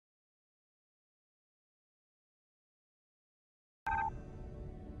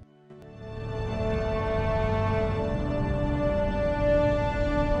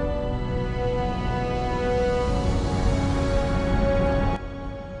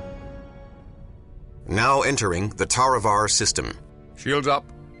Now entering the Taravar System. Shields up.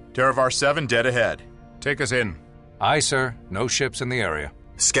 Taravar 7 dead ahead. Take us in. Aye, sir. No ships in the area.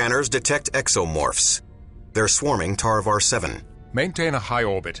 Scanners detect Exomorphs. They're swarming Taravar 7. Maintain a high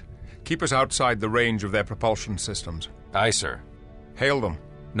orbit. Keep us outside the range of their propulsion systems. Aye, sir. Hail them.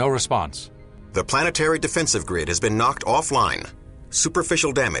 No response. The planetary defensive grid has been knocked offline.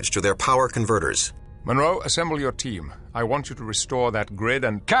 Superficial damage to their power converters. Munro, assemble your team. I want you to restore that grid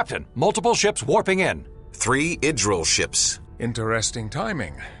and... Captain, multiple ships warping in. 3 Idryll ships. Interesting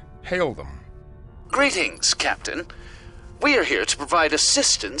timing. Hail them. Greetings, Captain. We are here to provide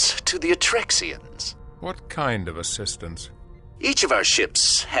assistance to the Attrexians. What kind of assistance? Each of our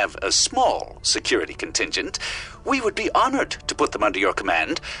ships have a small security contingent. We would be honored to put them under your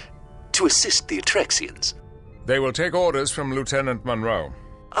command to assist the Attrexians. They will take orders from Lieutenant Munro.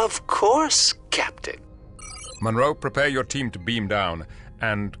 Of course, Captain. Munro, prepare your team to beam down,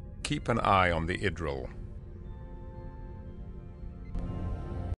 and keep an eye on the Idryll.